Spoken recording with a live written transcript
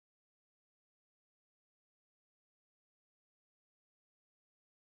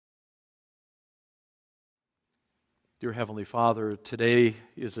Dear Heavenly Father, today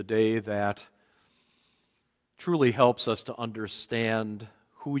is a day that truly helps us to understand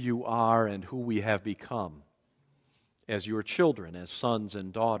who you are and who we have become as your children, as sons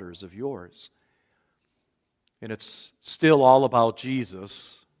and daughters of yours. And it's still all about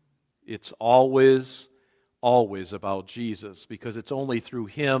Jesus. It's always about Jesus, because it's only through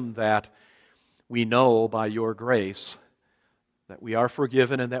Him that we know by your grace that we are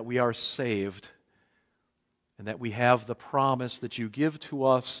forgiven and that we are saved, and that we have the promise that you give to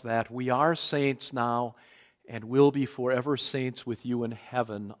us that we are saints now and will be forever saints with you in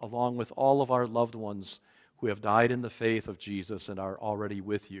heaven, along with all of our loved ones who have died in the faith of Jesus and are already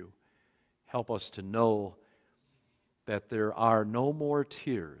with you. Help us to know that there are no more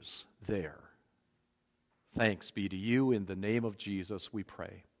tears there. Thanks be to you. In the name of Jesus we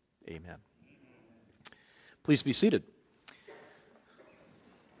pray. Amen. Please be seated.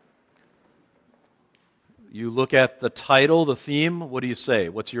 You look at the title, the theme, what do you say?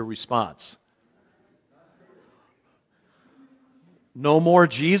 What's your response? No more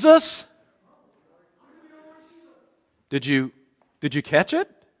Jesus? Did you catch it?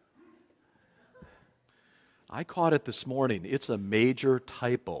 I caught it this morning. It's a major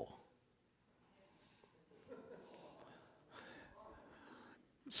typo.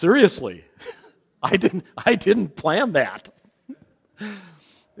 Seriously. I didn't plan that.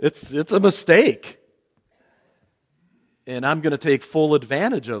 It's a mistake. And I'm going to take full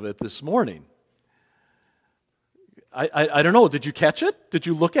advantage of it this morning. I don't know, did you catch it? Did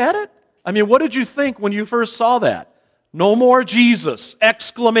you look at it? I mean, what did you think when you first saw that? No more Jesus!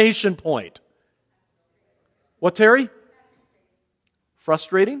 Exclamation point. What, Terry?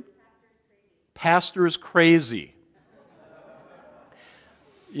 Frustrating? Pastor's crazy.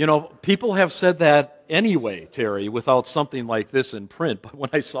 You know, people have said that anyway, Terry, without something like this in print. But when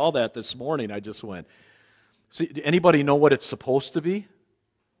I saw that this morning, I just went, see, anybody know what it's supposed to be?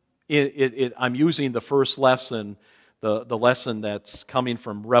 I'm using the first lesson, the lesson that's coming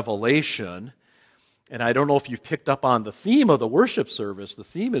from Revelation. And I don't know if you've picked up on the theme of the worship service. The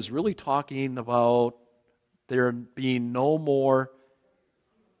theme is really talking about there being no more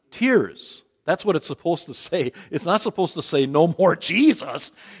tears. That's what it's supposed to say. It's not supposed to say no more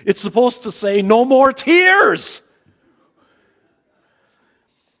Jesus. It's supposed to say no more tears.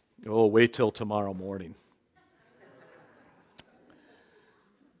 Oh, wait till tomorrow morning.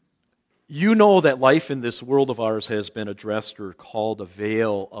 You know that life in this world of ours has been addressed or called a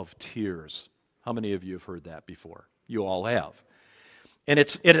vale of tears. How many of you have heard that before? You all have. And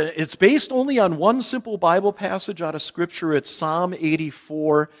it's based only on one simple Bible passage out of Scripture. It's Psalm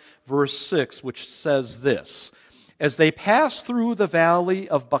 84, verse 6, which says this: as they pass through the valley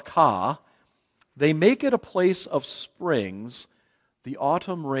of Baca, they make it a place of springs. The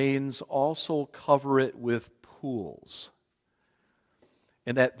autumn rains also cover it with pools.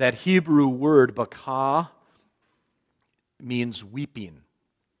 And that Hebrew word, Baca, means weeping.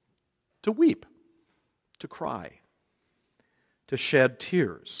 To weep, to cry, to shed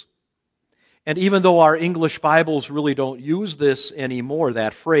tears. And even though our English Bibles really don't use this anymore,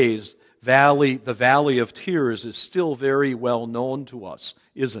 that phrase, the valley of tears, is still very well known to us,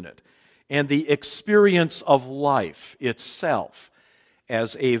 isn't it? And the experience of life itself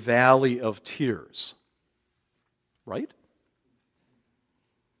as a valley of tears. Right?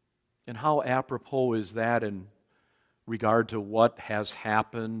 And how apropos is that in regard to what has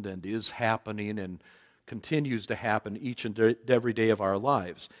happened and is happening and continues to happen each and every day of our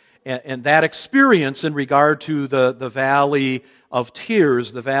lives. And that experience in regard to the valley of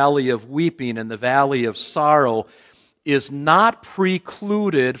tears, the valley of weeping, and the valley of sorrow is not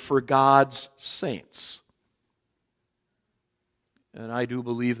precluded for God's saints. And I do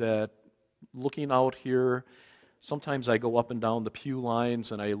believe that looking out here, sometimes I go up and down the pew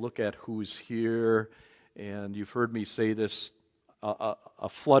lines and I look at who's here, and you've heard me say this, a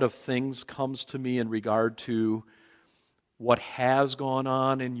flood of things comes to me in regard to what has gone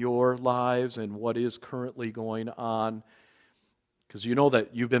on in your lives and what is currently going on. Because you know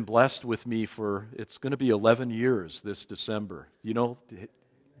that you've been blessed with me for, it's going to be 11 years this December. You know,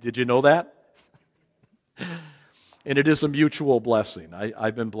 did you know that? And it is a mutual blessing.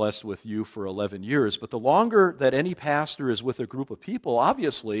 I've been blessed with you for 11 years. But the longer that any pastor is with a group of people,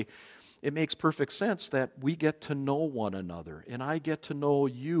 obviously, it makes perfect sense that we get to know one another. And I get to know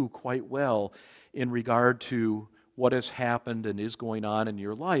you quite well in regard to what has happened and is going on in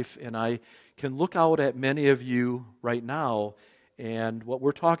your life. And I can look out at many of you right now, and what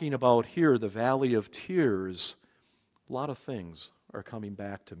we're talking about here, the valley of tears, a lot of things are coming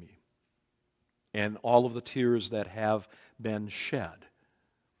back to me. And all of the tears that have been shed.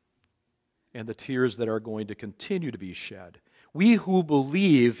 and the tears that are going to continue to be shed. We who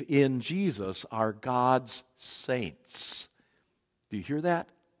believe in Jesus are God's saints. Do you hear that?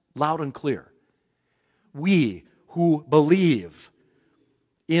 Loud and clear. We who believe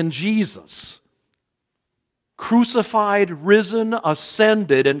in Jesus, crucified, risen,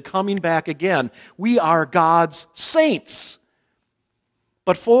 ascended, and coming back again, we are God's saints.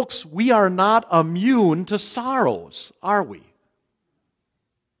 But folks, we are not immune to sorrows, are we?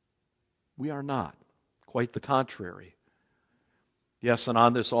 We are not. Quite the contrary. Yes, and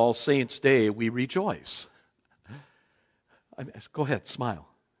on this All Saints' Day, we rejoice. Go ahead, smile.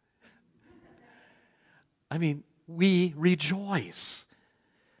 We rejoice.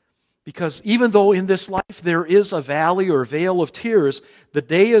 Because even though in this life there is a valley or vale of tears, the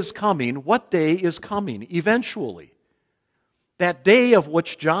day is coming. What day is coming? Eventually. That day of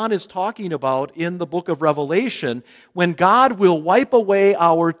which John is talking about in the book of Revelation, when God will wipe away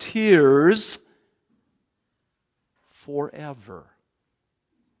our tears forever.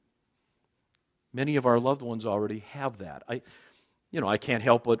 Many of our loved ones already have that. I can't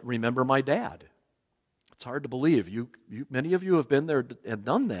help but remember my dad. It's hard to believe. Many of you have been there and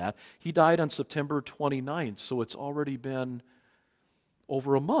done that. He died on September 29th, so it's already been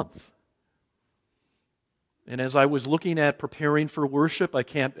over a month. And as I was looking at preparing for worship,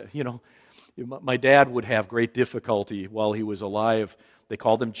 my dad would have great difficulty while he was alive. They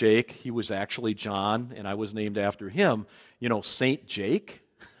called him Jake. He was actually John, and I was named after him. Saint Jake.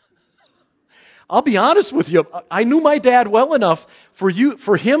 I'll be honest with you, I knew my dad well enough for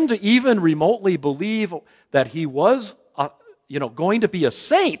him to even remotely believe that he was, going to be a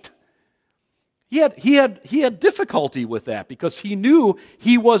saint. He had difficulty with that because he knew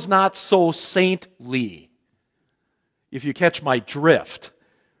he was not so saintly. If you catch my drift.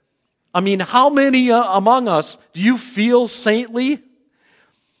 How many among us do you feel saintly?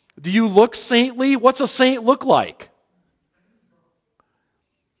 Do you look saintly? What's a saint look like?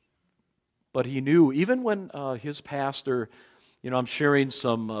 But he knew, even when his pastor, I'm sharing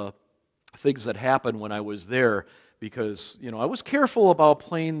some things that happened when I was there because, I was careful about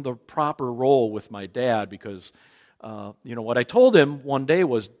playing the proper role with my dad because, what I told him one day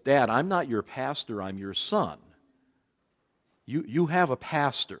was, Dad, I'm not your pastor, I'm your son. You have a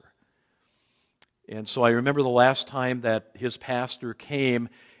pastor. And so I remember the last time that his pastor came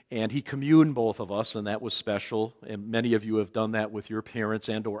and he communed both of us, and that was special. And many of you have done that with your parents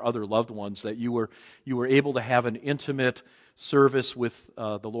and or other loved ones, that you were able to have an intimate service with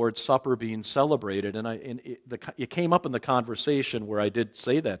the Lord's Supper being celebrated. And it came up in the conversation where I did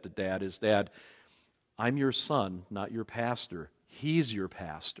say that to Dad, is, Dad, I'm your son, not your pastor. He's your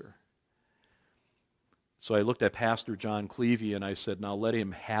pastor. So I looked at Pastor John Clevey and I said, now let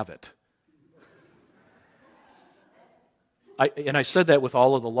him have it. I said that with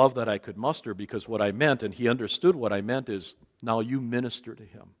all of the love that I could muster, because what I meant, and he understood what I meant, is now you minister to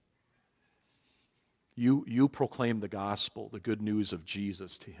him. You proclaim the gospel, the good news of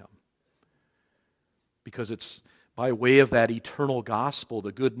Jesus to him. Because it's by way of that eternal gospel,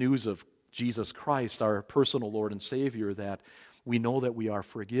 the good news of Jesus Christ, our personal Lord and Savior, that we know that we are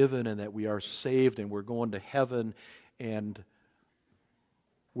forgiven and that we are saved and we're going to heaven and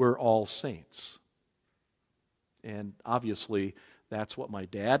we're all saints. And obviously, that's what my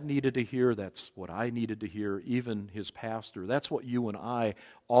dad needed to hear. That's what I needed to hear, even his pastor. That's what you and I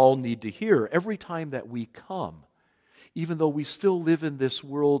all need to hear every time that we come. Even though we still live in this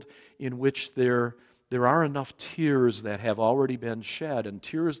world in which there are enough tears that have already been shed, and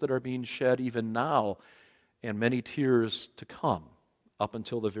tears that are being shed even now, and many tears to come up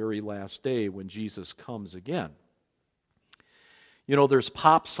until the very last day when Jesus comes again. There's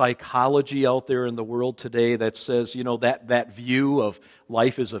pop psychology out there in the world today that says, that view of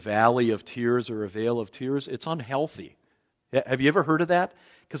life is a valley of tears or a vale of tears, it's unhealthy. Have you ever heard of that?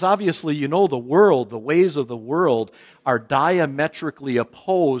 Because obviously, the ways of the world are diametrically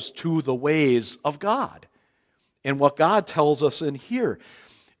opposed to the ways of God and what God tells us in here.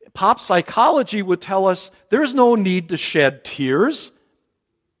 Pop psychology would tell us there's no need to shed tears.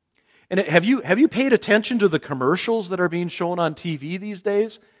 And have you paid attention to the commercials that are being shown on TV these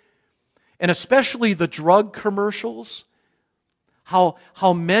days? And especially the drug commercials?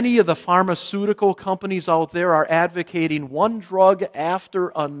 How many of the pharmaceutical companies out there are advocating one drug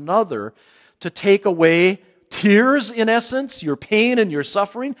after another to take away tears, in essence, your pain and your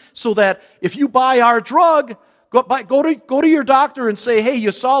suffering, so that if you buy our drug, go to your doctor and say, hey,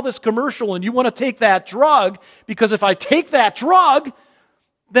 you saw this commercial and you want to take that drug, because if I take that drug,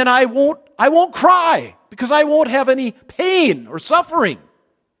 then I won't cry, because I won't have any pain or suffering.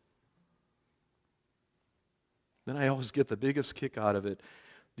 Then I always get the biggest kick out of it.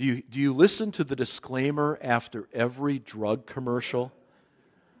 Do you listen to the disclaimer after every drug commercial?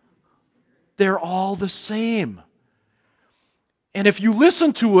 They're all the same. And if you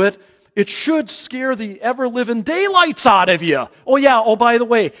listen to it, it should scare the ever-living daylights out of you. Oh yeah, oh by the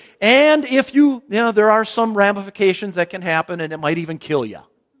way, and if there are some ramifications that can happen and it might even kill you.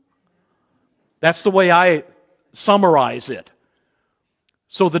 That's the way I summarize it.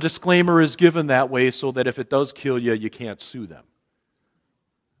 So the disclaimer is given that way so that if it does kill you, you can't sue them.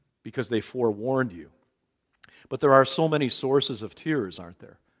 Because they forewarned you. But there are so many sources of tears, aren't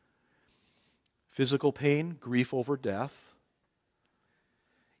there? Physical pain, grief over death,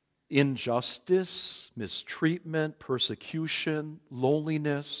 injustice, mistreatment, persecution,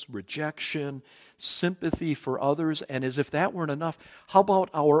 loneliness, rejection, sympathy for others, and as if that weren't enough, how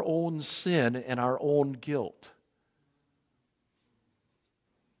about our own sin and our own guilt?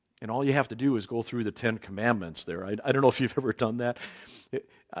 And all you have to do is go through the 10 Commandments there. I don't know if you've ever done that.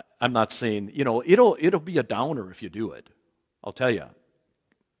 I'm not saying, it'll be a downer if you do it. I'll tell you.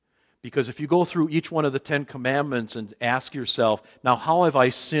 Because if you go through each one of the 10 Commandments and ask yourself, now how have I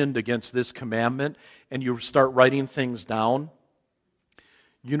sinned against this commandment? And you start writing things down,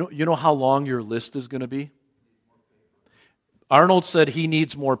 you know how long your list is going to be? Arnold said he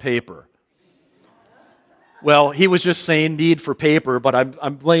needs more paper. Well, he was just saying need for paper, but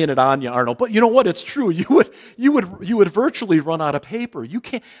I'm laying it on you, Arnold. But you know what? It's true. You would virtually run out of paper. You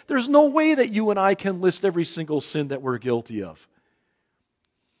can't. There's no way that you and I can list every single sin that we're guilty of.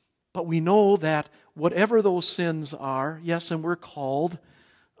 But we know that whatever those sins are, yes, and we're called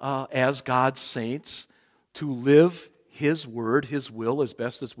as God's saints to live His word, His will as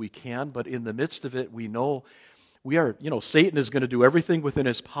best as we can. But in the midst of it, we know Satan is going to do everything within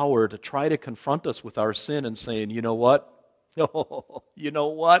his power to try to confront us with our sin and saying, you know what? Oh, you know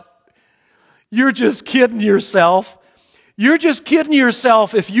what? You're just kidding yourself. You're just kidding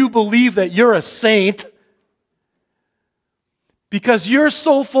yourself if you believe that you're a saint. Because you're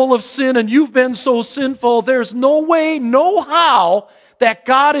so full of sin and you've been so sinful, there's no way, no how that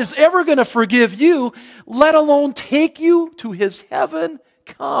God is ever going to forgive you, let alone take you to His heaven.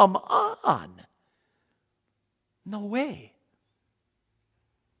 Come on. No way.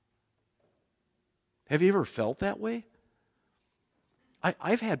 Have you ever felt that way?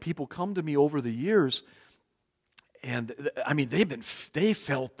 I've had people come to me over the years, and they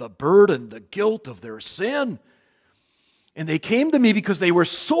felt the burden, the guilt of their sin. And they came to me because they were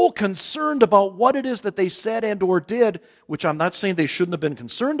so concerned about what it is that they said and or did, which I'm not saying they shouldn't have been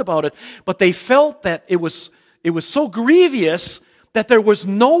concerned about it, but they felt that it was so grievous that there was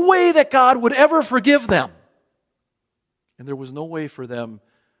no way that God would ever forgive them. And there was no way for them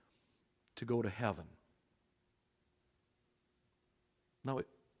to go to heaven. Now,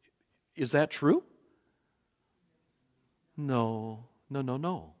 is that true? No.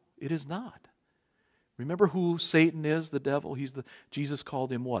 It is not. Remember who Satan is, the devil? Jesus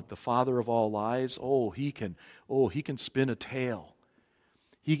called him what? The father of all lies. He can spin a tale.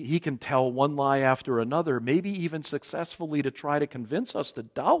 He can tell one lie after another, maybe even successfully to try to convince us to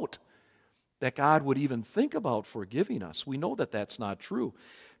doubt that God would even think about forgiving us. We know that that's not true.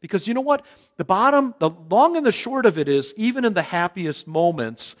 Because you know what? The long and the short of it is, even in the happiest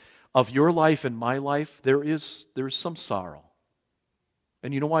moments of your life and my life, there's some sorrow.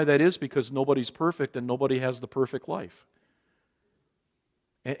 And you know why that is? Because nobody's perfect and nobody has the perfect life.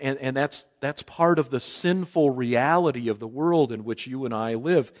 And that's part of the sinful reality of the world in which you and I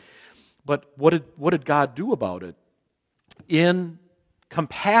live. But what did God do about it? In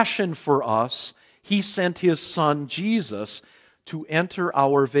compassion for us, He sent His Son Jesus to enter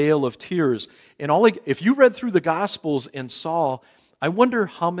our vale of tears. And if you read through the Gospels and saw, I wonder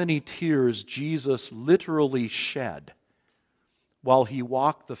how many tears Jesus literally shed while He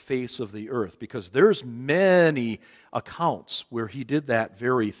walked the face of the earth, because there's many accounts where He did that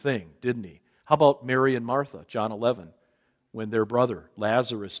very thing, didn't He? How about Mary and Martha, John 11, when their brother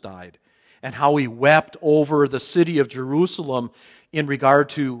Lazarus died, and how He wept over the city of Jerusalem in regard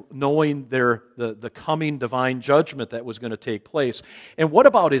to knowing the coming divine judgment that was going to take place. And what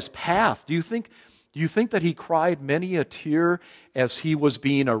about His path? Do you think that He cried many a tear as He was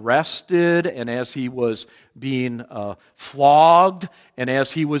being arrested and as He was being flogged and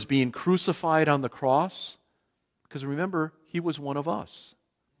as He was being crucified on the cross? Because remember, He was one of us.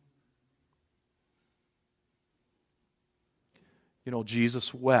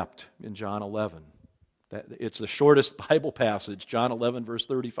 Jesus wept in John 11. It's the shortest Bible passage, John 11, verse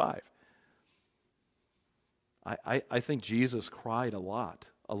 35. I think Jesus cried a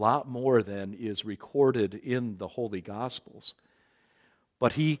lot more than is recorded in the Holy Gospels.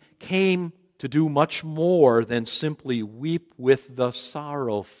 But He came to do much more than simply weep with the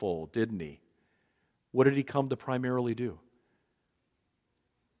sorrowful, didn't he? What did he come to primarily do?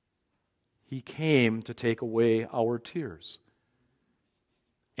 He came to take away our tears.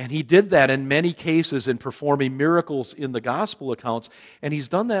 And he did that in many cases in performing miracles in the gospel accounts, and he's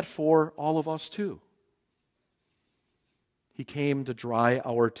done that for all of us too. He came to dry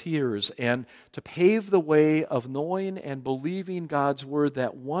our tears and to pave the way of knowing and believing God's word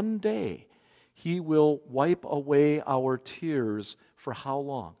that one day he will wipe away our tears for how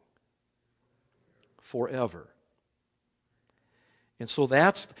long? Forever. And so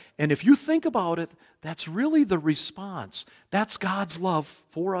and if you think about it, that's really the response. That's God's love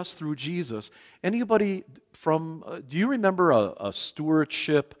for us through Jesus. Anybody do you remember a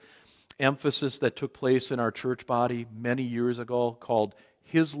stewardship emphasis that took place in our church body many years ago called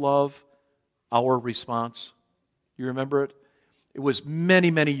His Love, Our Response? You remember it? It was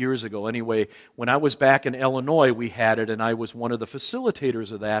many, many years ago. Anyway, when I was back in Illinois, we had it, and I was one of the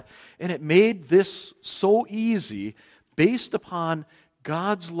facilitators of that. And it made this so easy based upon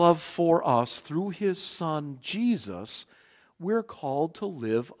God's love for us through His Son, Jesus. We're called to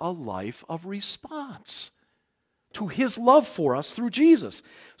live a life of response to His love for us through Jesus.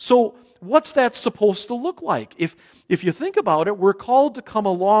 So what's that supposed to look like? If you think about it, we're called to come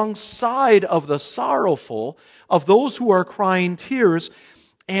alongside of the sorrowful, of those who are crying tears,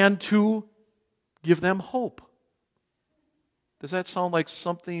 and to give them hope. Does that sound like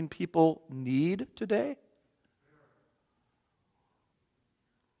something people need today?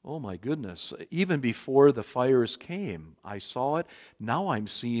 Oh my goodness, even before the fires came, I saw it. Now I'm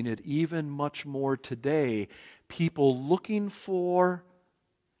seeing it even much more today. People looking for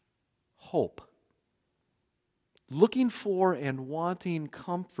hope. Looking for and wanting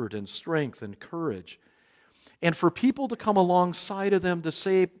comfort and strength and courage. And for people to come alongside of them to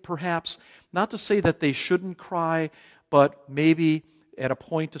say, perhaps, not to say that they shouldn't cry, but maybe at a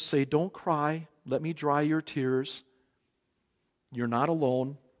point to say, don't cry, let me dry your tears. You're not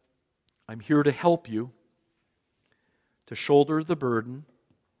alone. I'm here to help you, to shoulder the burden,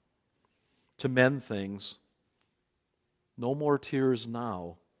 to mend things. No more tears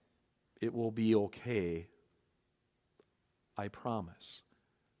now. It will be okay. I promise.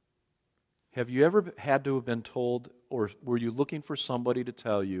 Have you ever had to have been told, or were you looking for somebody to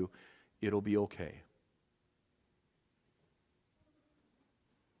tell you, it'll be okay?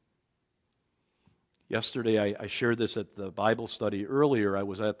 Yesterday, I shared this at the Bible study earlier. I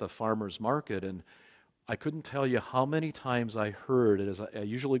was at the farmer's market, and I couldn't tell you how many times I heard it. As I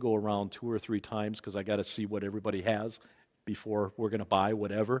usually go around 2 or 3 times because I got to see what everybody has before we're going to buy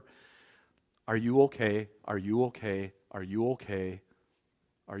whatever. Are you okay? Are you okay? Are you okay?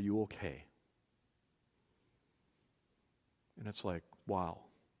 Are you okay? And it's like, wow.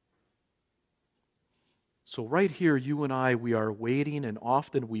 So right here, you and I, we are waiting, and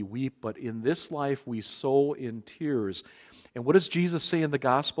often we weep, but in this life we sow in tears. And what does Jesus say in the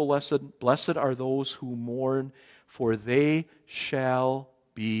gospel lesson? Blessed are those who mourn, for they shall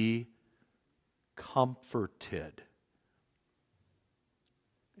be comforted.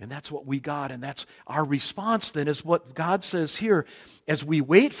 And that's what we got, and that's our response then, is what God says here. As we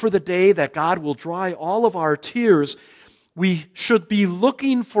wait for the day that God will dry all of our tears, we should be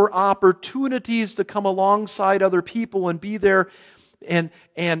looking for opportunities to come alongside other people and be there and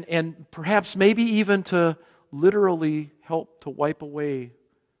perhaps maybe even to literally help to wipe away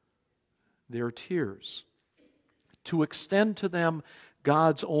their tears. To extend to them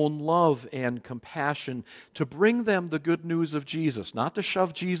God's own love and compassion, to bring them the good news of Jesus, not to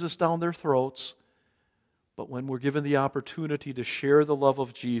shove Jesus down their throats, but when we're given the opportunity to share the love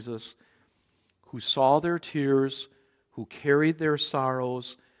of Jesus, who saw their tears, who carried their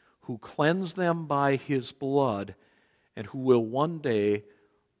sorrows, who cleansed them by His blood, and who will one day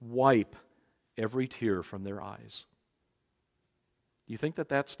wipe every tear from their eyes. Do you think that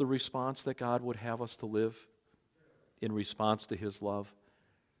that's the response that God would have us to live in response to His love?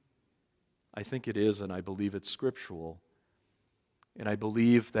 I think it is, and I believe it's scriptural. And I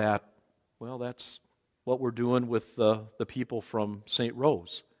believe that, well, that's what we're doing with the people from St.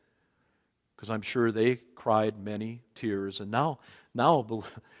 Rose. Because I'm sure they cried many tears, and now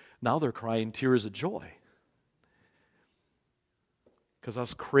they're crying tears of joy. Because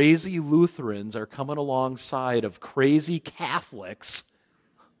us crazy Lutherans are coming alongside of crazy Catholics,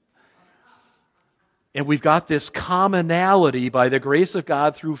 and we've got this commonality by the grace of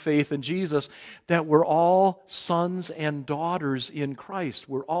God through faith in Jesus that we're all sons and daughters in Christ.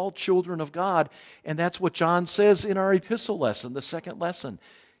 We're all children of God, and that's what John says in our epistle lesson, the second lesson.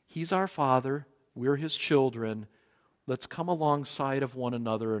 He's our Father, we're His children. Let's come alongside of one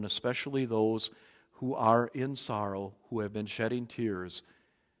another, and especially those who are in sorrow, who have been shedding tears,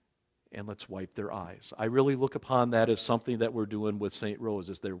 and let's wipe their eyes. I really look upon that as something that we're doing with St. Rose,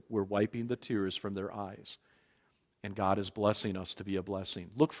 is we're wiping the tears from their eyes. And God is blessing us to be a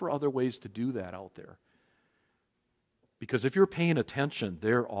blessing. Look for other ways to do that out there. Because if you're paying attention,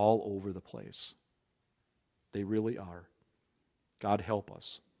 they're all over the place. They really are. God help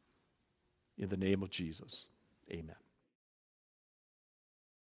us. In the name of Jesus, amen.